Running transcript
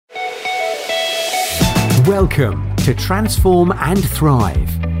Welcome to Transform and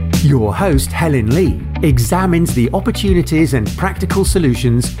Thrive. Your host, Helen Lee, examines the opportunities and practical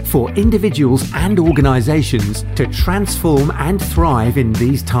solutions for individuals and organizations to transform and thrive in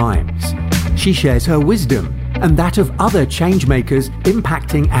these times. She shares her wisdom and that of other change makers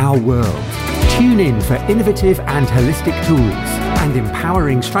impacting our world. Tune in for innovative and holistic tools and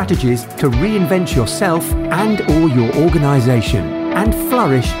empowering strategies to reinvent yourself and or your organization and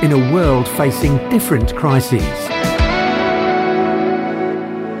flourish in a world facing different crises.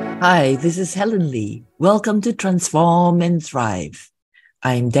 Hi, this is Helen Lee. Welcome to Transform and Thrive.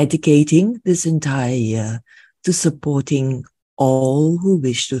 I'm dedicating this entire year to supporting all who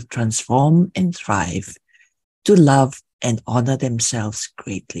wish to transform and thrive, to love and honor themselves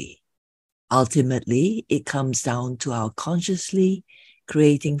greatly. Ultimately, it comes down to our consciously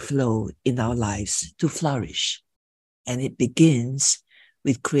creating flow in our lives to flourish. And it begins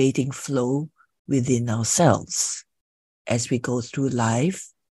with creating flow within ourselves. As we go through life,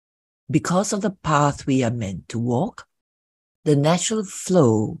 because of the path we are meant to walk, the natural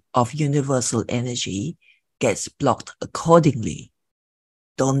flow of universal energy gets blocked accordingly.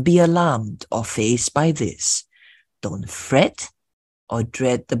 Don't be alarmed or fazed by this. Don't fret or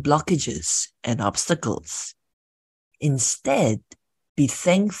dread the blockages and obstacles. Instead, be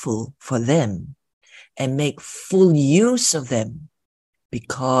thankful for them and make full use of them,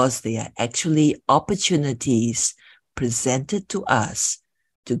 because they are actually opportunities presented to us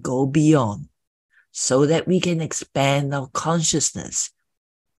to go beyond, so that we can expand our consciousness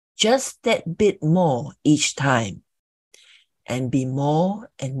just that bit more each time and be more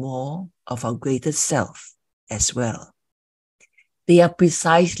and more of our greatest self as well. They are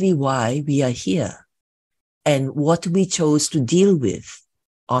precisely why we are here and what we chose to deal with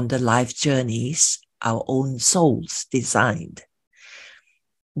on the life journeys our own souls designed.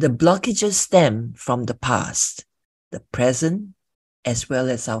 The blockages stem from the past, the present, as well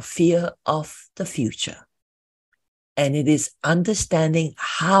as our fear of the future. And it is understanding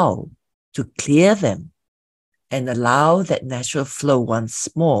how to clear them and allow that natural flow once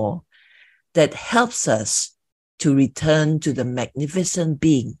more that helps us to return to the magnificent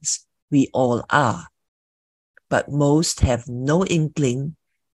beings we all are. But most have no inkling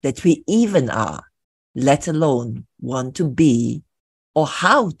that we even are, let alone want to be or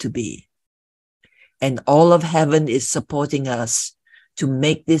how to be. And all of heaven is supporting us to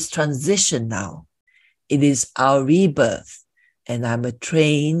make this transition now. It is our rebirth, and I'm a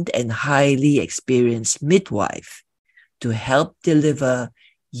trained and highly experienced midwife to help deliver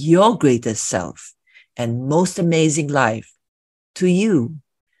your greatest self and most amazing life to you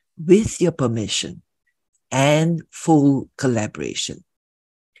with your permission and full collaboration.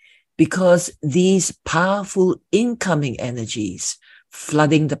 Because these powerful incoming energies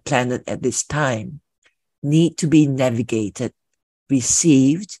flooding the planet at this time need to be navigated,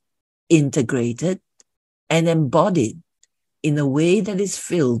 received, integrated, and embodied in a way that is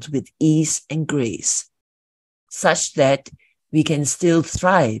filled with ease and grace, such that we can still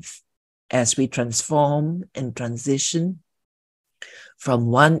thrive as we transform and transition from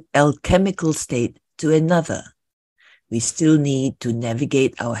one alchemical state to another. We still need to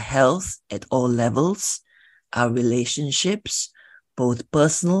navigate our health at all levels, our relationships, both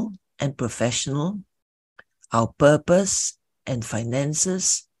personal and professional, our purpose and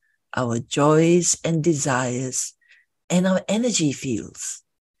finances, our joys and desires, and our energy fields,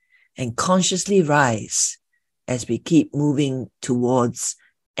 and consciously rise as we keep moving towards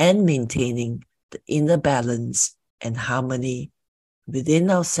and maintaining the inner balance and harmony within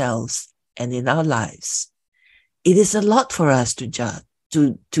ourselves and in our lives. It is a lot for us to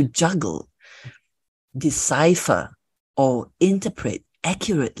juggle, decipher, or interpret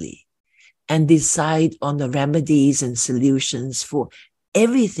accurately, and decide on the remedies and solutions for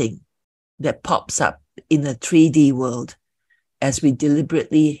everything that pops up in a 3D world as we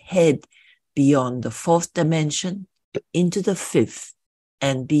deliberately head beyond the 4th dimension into the 5th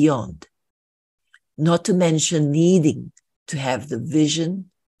and beyond. Not to mention needing to have the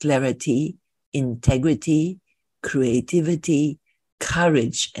vision, clarity, integrity, creativity,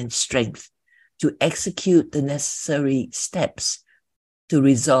 courage, and strength to execute the necessary steps to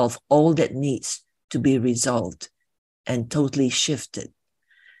resolve all that needs to be resolved and totally shifted.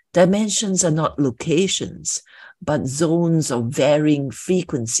 Dimensions are not locations, but zones of varying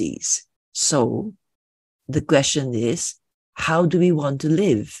frequencies. So the question is, how do we want to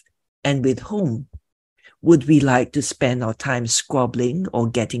live, and with whom? Would we like to spend our time squabbling or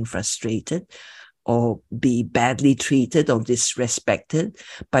getting frustrated, or be badly treated or disrespected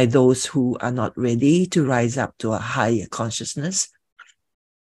by those who are not ready to rise up to a higher consciousness?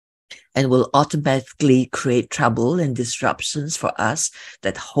 and will automatically create trouble and disruptions for us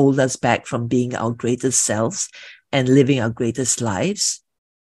that hold us back from being our greatest selves and living our greatest lives?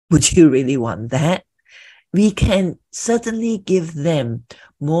 Would you really want that? We can certainly give them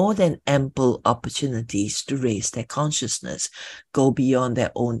more than ample opportunities to raise their consciousness, go beyond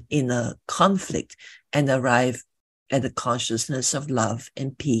their own inner conflict, and arrive at the consciousness of love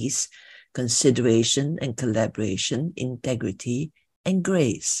and peace, consideration and collaboration, integrity and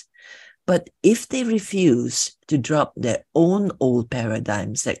grace. But if they refuse to drop their own old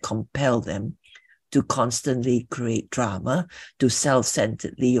paradigms that compel them to constantly create drama, to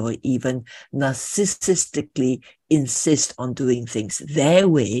self-centeredly or even narcissistically insist on doing things their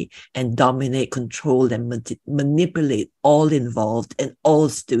way and dominate, control, and manipulate all involved in all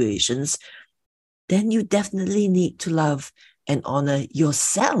situations, then you definitely need to love and honor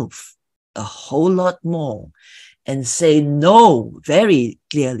yourself a whole lot more and say no very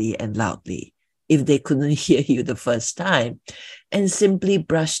clearly and loudly if they couldn't hear you the first time, and simply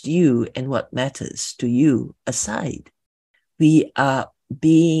brushed you and what matters to you aside. We are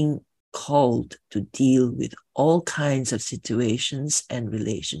being called to deal with all kinds of situations and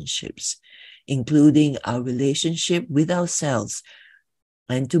relationships, including our relationship with ourselves,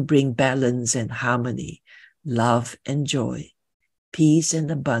 and to bring balance and harmony, love and joy, peace and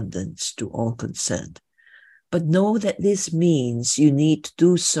abundance to all concerned. But know that this means you need to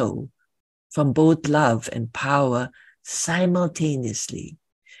do so from both love and power simultaneously.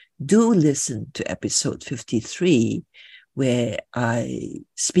 Do listen to episode 53, where I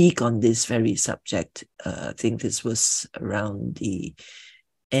speak on this very subject. I think this was around the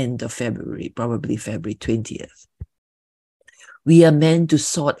end of February, probably February 20th. We are meant to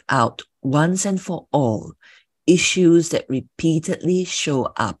sort out once and for all issues that repeatedly show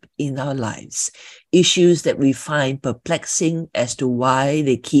up in our lives, issues that we find perplexing as to why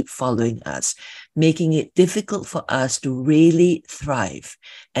they keep following us, making it difficult for us to really thrive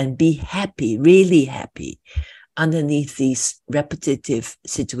and be happy, really happy. Underneath these repetitive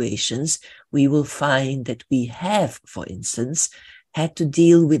situations, we will find that we have, for instance, had to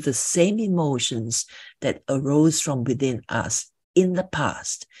deal with the same emotions that arose from within us in the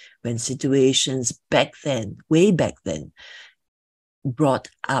past, when situations back then, way back then, brought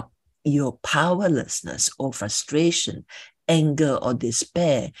up your powerlessness or frustration, anger or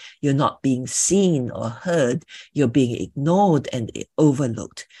despair. You're not being seen or heard. You're being ignored and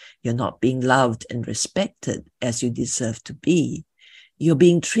overlooked. You're not being loved and respected as you deserve to be. You're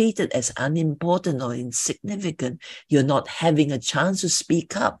being treated as unimportant or insignificant. You're not having a chance to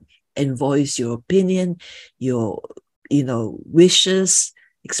speak up and voice your opinion, your wishes,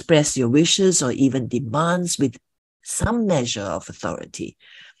 express your wishes or even demands with some measure of authority.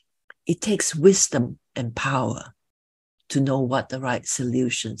 It takes wisdom and power to know what the right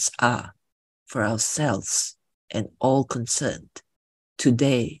solutions are for ourselves and all concerned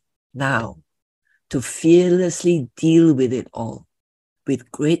today, now, to fearlessly deal with it all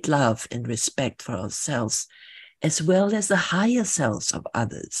with great love and respect for ourselves as well as the higher selves of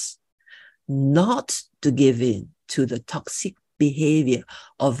others, not to give in to the toxic behavior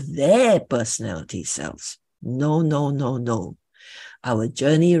of their personality selves. No, no, no, no. Our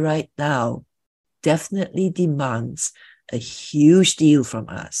journey right now definitely demands a huge deal from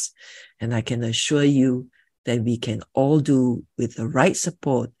us. And I can assure you that we can all do with the right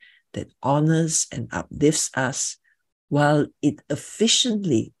support that honors and uplifts us, while it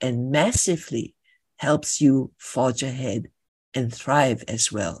efficiently and massively helps you forge ahead and thrive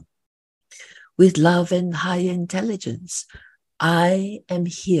as well. With love and higher intelligence, I am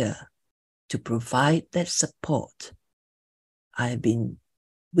here to provide that support. I've been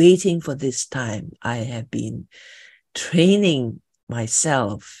waiting for this time. I have been training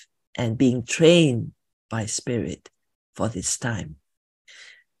myself and being trained by Spirit for this time.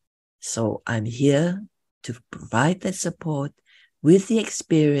 So I'm here to provide that support with the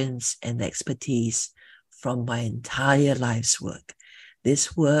experience and expertise from my entire life's work.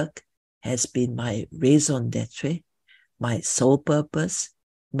 This work has been my raison d'etre, my sole purpose,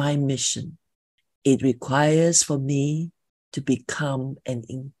 my mission. It requires for me to become an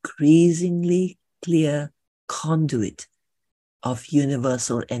increasingly clear conduit of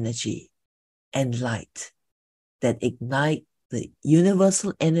universal energy and light that ignite the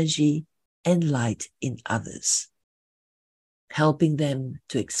universal energy and light in others, helping them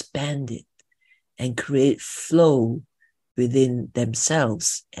to expand it and create flow within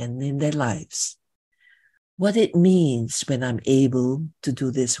themselves and in their lives. What it means when I'm able to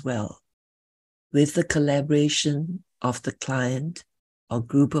do this well, with the collaboration of the client or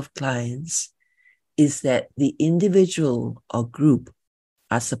group of clients, is that the individual or group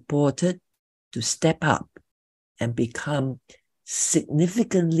are supported to step up and become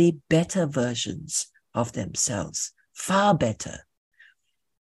significantly better versions of themselves, far better,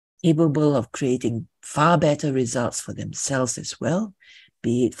 capable of creating far better results for themselves as well,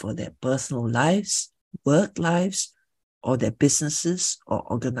 be it for their personal lives, work lives, or their businesses or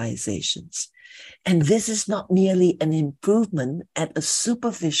organizations. And this is not merely an improvement at a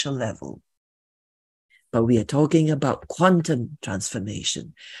superficial level, but we are talking about quantum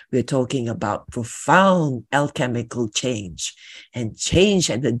transformation. We're talking about profound alchemical change and change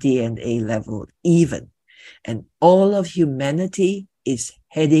at the DNA level even. And all of humanity is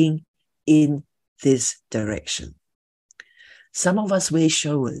heading in this direction. Some of us way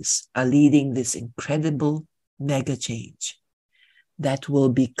showers are leading this incredible mega change that will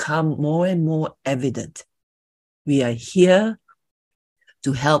become more and more evident. We are here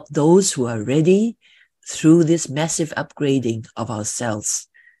to help those who are ready through this massive upgrading of ourselves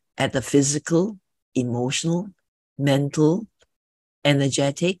at the physical, emotional, mental,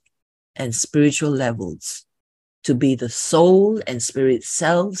 energetic, and spiritual levels to be the soul and spirit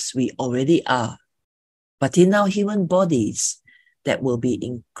selves we already are, but in our human bodies that will be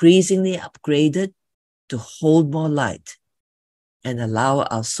increasingly upgraded to hold more light and allow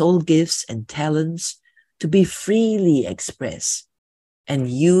our soul gifts and talents to be freely expressed and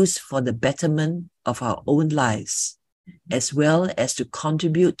used for the betterment of our own lives, as well as to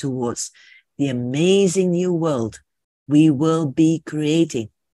contribute towards the amazing new world we will be creating.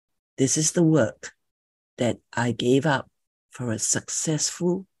 This is the work that I gave up for a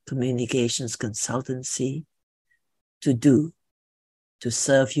successful communications consultancy to do, to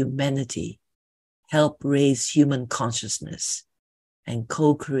serve humanity, help raise human consciousness, and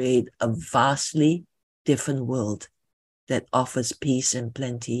co-create a vastly different world that offers peace and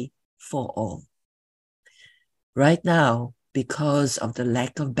plenty for all. Right now, because of the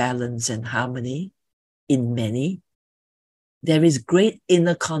lack of balance and harmony in many, there is great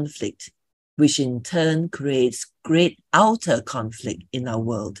inner conflict, which in turn creates great outer conflict in our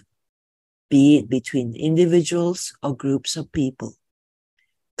world, be it between individuals or groups of people,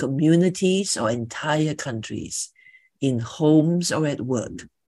 communities or entire countries, in homes or at work.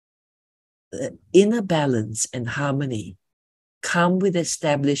 The inner balance and harmony come with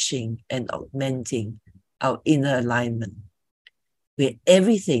establishing and augmenting our inner alignment, where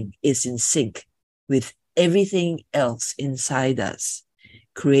everything is in sync with everything else inside us,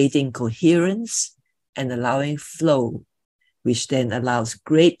 creating coherence and allowing flow, which then allows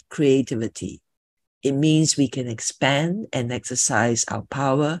great creativity. It means we can expand and exercise our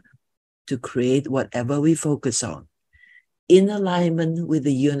power to create whatever we focus on, in alignment with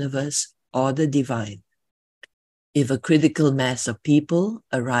the universe or the divine. If a critical mass of people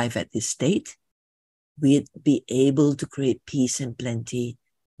arrive at this state, we'd be able to create peace and plenty,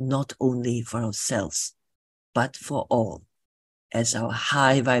 not only for ourselves, but for all, as our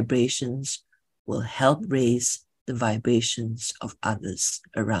high vibrations will help raise the vibrations of others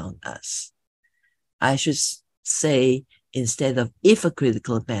around us. I should say, instead of if a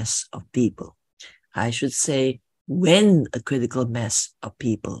critical mass of people, I should say when a critical mass of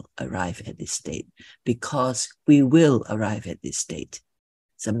people arrive at this state, because we will arrive at this state.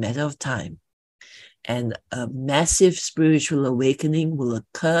 It's a matter of time. And a massive spiritual awakening will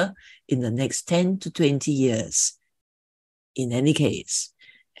occur in the next 10 to 20 years. In any case,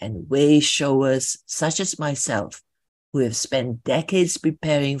 and way showers such as myself, who have spent decades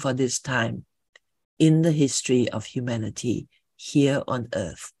preparing for this time in the history of humanity here on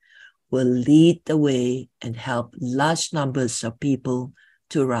Earth, will lead the way and help large numbers of people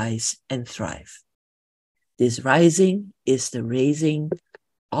to rise and thrive. This rising is the raising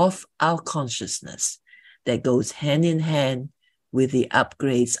of our consciousness that goes hand in hand with the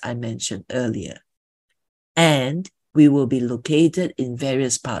upgrades I mentioned earlier. And we will be located in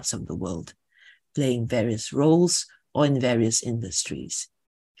various parts of the world, playing various roles or in various industries.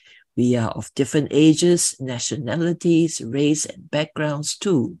 We are of different ages, nationalities, race, and backgrounds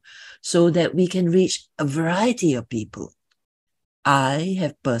too, so that we can reach a variety of people. I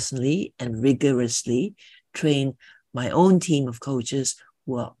have personally and rigorously trained my own team of coaches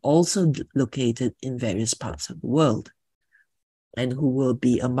who are also located in various parts of the world, and who will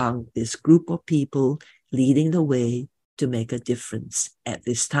be among this group of people leading the way to make a difference at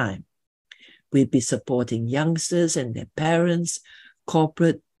this time. We'll be supporting youngsters and their parents,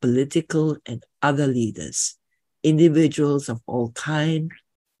 corporate, political, and other leaders, individuals of all kinds,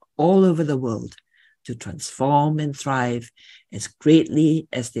 all over the world, to transform and thrive as greatly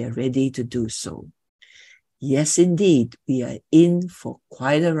as they are ready to do so. Yes, indeed, we are in for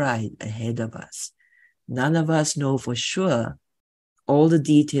quite a ride ahead of us. None of us know for sure all the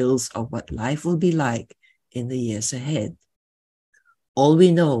details of what life will be like in the years ahead. All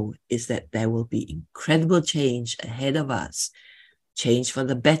we know is that there will be incredible change ahead of us, change for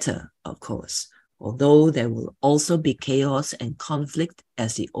the better, of course, although there will also be chaos and conflict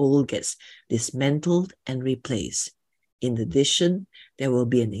as the old gets dismantled and replaced. In addition, there will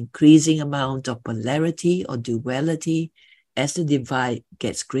be an increasing amount of polarity or duality as the divide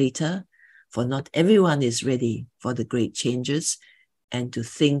gets greater, for not everyone is ready for the great changes and to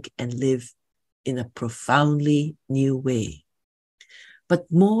think and live in a profoundly new way. But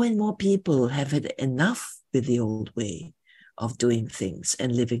more and more people have had enough with the old way of doing things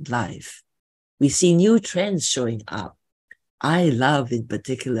and living life. We see new trends showing up. I love in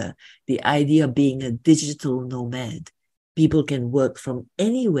particular the idea of being a digital nomad. People can work from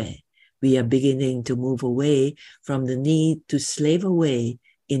anywhere. We are beginning to move away from the need to slave away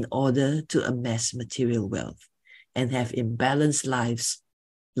in order to amass material wealth and have imbalanced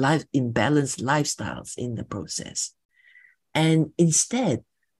lifestyles in the process. And instead,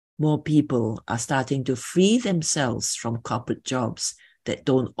 more people are starting to free themselves from corporate jobs that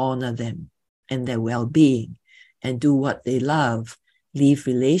don't honor them and their well-being and do what they love, leave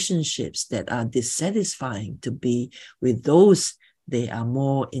relationships that are dissatisfying to be with those they are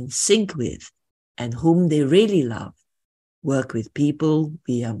more in sync with and whom they really love, work with people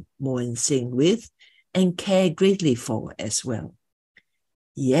we are more in sync with and care greatly for as well.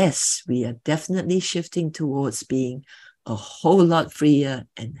 Yes, we are definitely shifting towards being a whole lot freer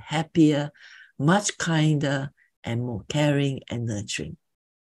and happier, much kinder and more caring and nurturing.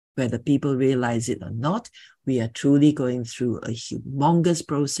 Whether people realize it or not, we are truly going through a humongous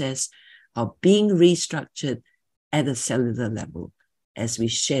process of being restructured at a cellular level as we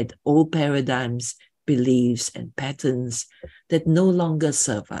shed old paradigms, beliefs, and patterns that no longer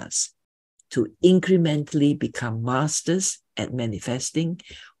serve us, to incrementally become masters at manifesting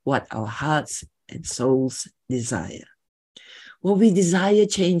what our hearts and souls desire. Well, we desire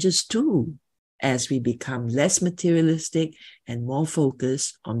changes too, as we become less materialistic and more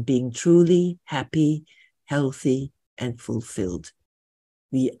focused on being truly happy, healthy, and fulfilled.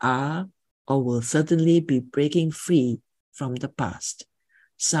 We are or will certainly be breaking free from the past,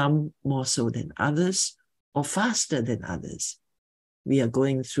 some more so than others or faster than others. We are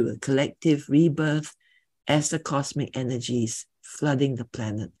going through a collective rebirth as the cosmic energies flooding the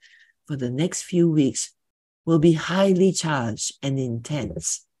planet for the next few weeks will be highly charged and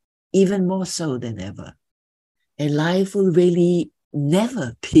intense, even more so than ever. And life will really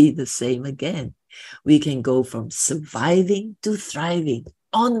never be the same again. We can go from surviving to thriving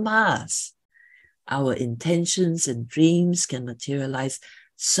en masse. Our intentions and dreams can materialize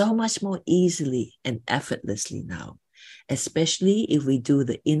so much more easily and effortlessly now, especially if we do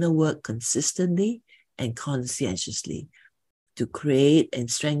the inner work consistently and conscientiously to create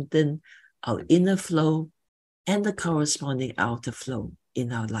and strengthen our inner flow and the corresponding outer flow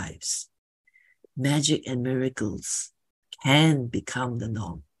in our lives. Magic and miracles can become the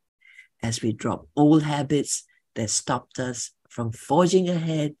norm as we drop old habits that stopped us from forging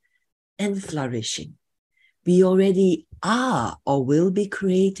ahead and flourishing. We already are or will be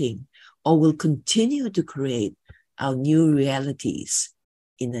creating or will continue to create our new realities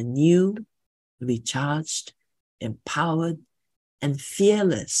in a new, recharged, empowered, and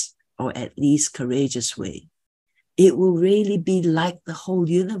fearless, or at least courageous way. It will really be like the whole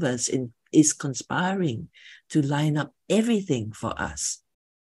universe is conspiring to line up everything for us.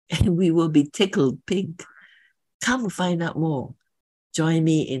 And we will be tickled pink. Come find out more. Join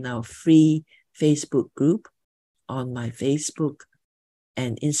me in our free Facebook group on my Facebook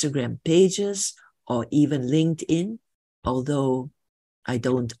and Instagram pages, or even LinkedIn, although I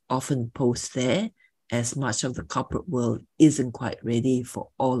don't often post there, as much of the corporate world isn't quite ready for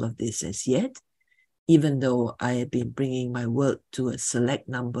all of this as yet, even though I have been bringing my work to a select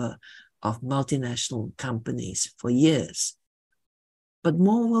number of multinational companies for years. But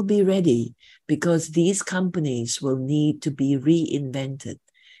more will be ready because these companies will need to be reinvented,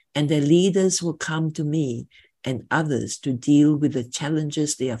 and their leaders will come to me and others to deal with the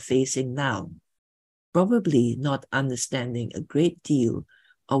challenges they are facing now, probably not understanding a great deal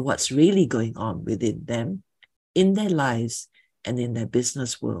of what's really going on within them, in their lives, and in their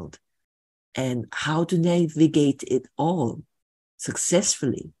business world, and how to navigate it all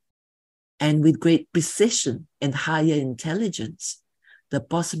successfully and with great precision and higher intelligence. The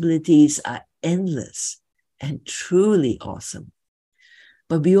possibilities are endless and truly awesome.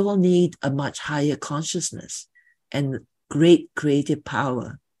 But we all need a much higher consciousness and great creative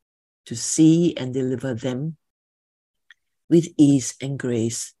power to see and deliver them with ease and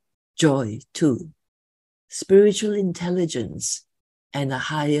grace, joy too. Spiritual intelligence and a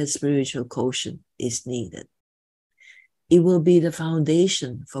higher spiritual quotient is needed. It will be the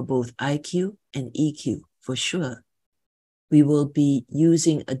foundation for both IQ and EQ, for sure. We will be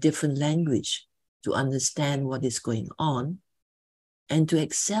using a different language to understand what is going on and to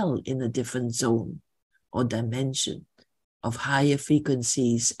excel in a different zone or dimension of higher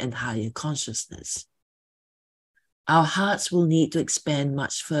frequencies and higher consciousness. Our hearts will need to expand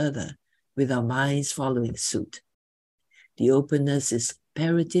much further with our minds following suit. The openness is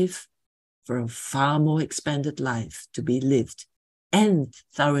imperative for a far more expanded life to be lived and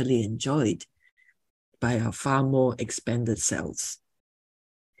thoroughly enjoyed by our far more expanded selves.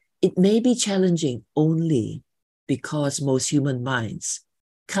 It may be challenging only because most human minds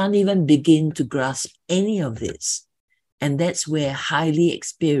can't even begin to grasp any of this. And that's where highly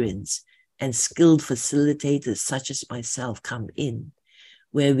experienced and skilled facilitators such as myself come in,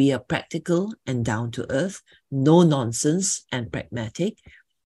 where we are practical and down to earth, no nonsense and pragmatic.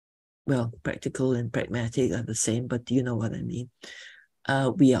 Well, practical and pragmatic are the same, but you know what I mean.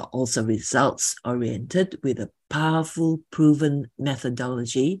 We are also results-oriented with a powerful, proven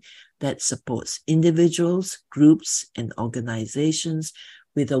methodology that supports individuals, groups, and organizations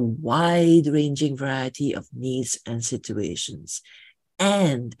with a wide-ranging variety of needs and situations.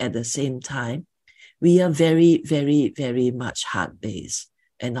 And at the same time, we are very, very, very much heart-based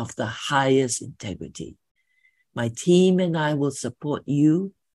and of the highest integrity. My team and I will support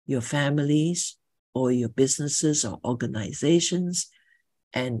you, your families, or your businesses or organizations,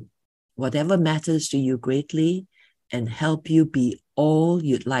 and whatever matters to you greatly, and help you be all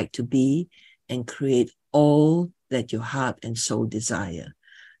you'd like to be and create all that your heart and soul desire.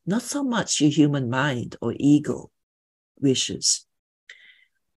 Not so much your human mind or ego wishes.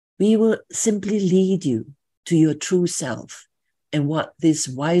 We will simply lead you to your true self and what this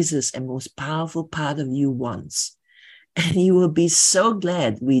wisest and most powerful part of you wants. And you will be so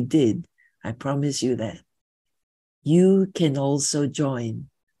glad we did. I promise you that. You can also join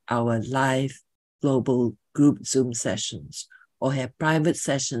our live global group Zoom sessions or have private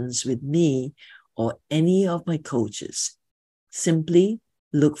sessions with me or any of my coaches. Simply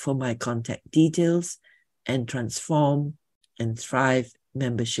look for my contact details and Transform and Thrive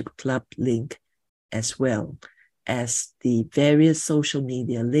membership club link, as well as the various social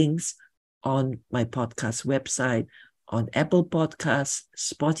media links on my podcast website, on Apple Podcasts,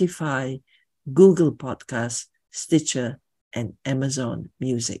 Spotify, Google Podcasts, Stitcher, and Amazon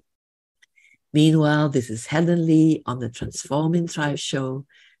Music. Meanwhile, this is Helen Lee on the Transform and Thrive show,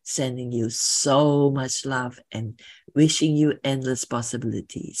 sending you so much love and wishing you endless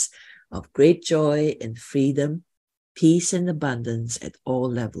possibilities of great joy and freedom, peace and abundance at all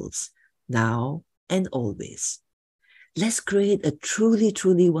levels, now and always. Let's create a truly,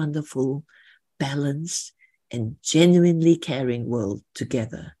 truly wonderful, balanced, and genuinely caring world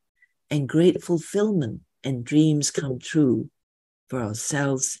together, and great fulfillment and dreams come true for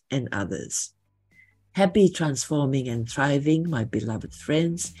ourselves and others. Happy transforming and thriving, my beloved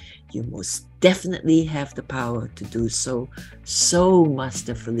friends. You most definitely have the power to do so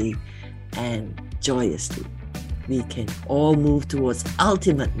masterfully and joyously. We can all move towards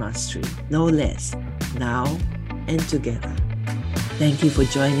ultimate mastery, no less, now and together. Thank you for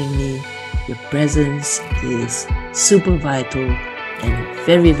joining me. Your presence is super vital and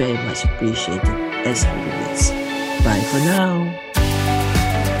very, very much appreciated as always. Bye for now.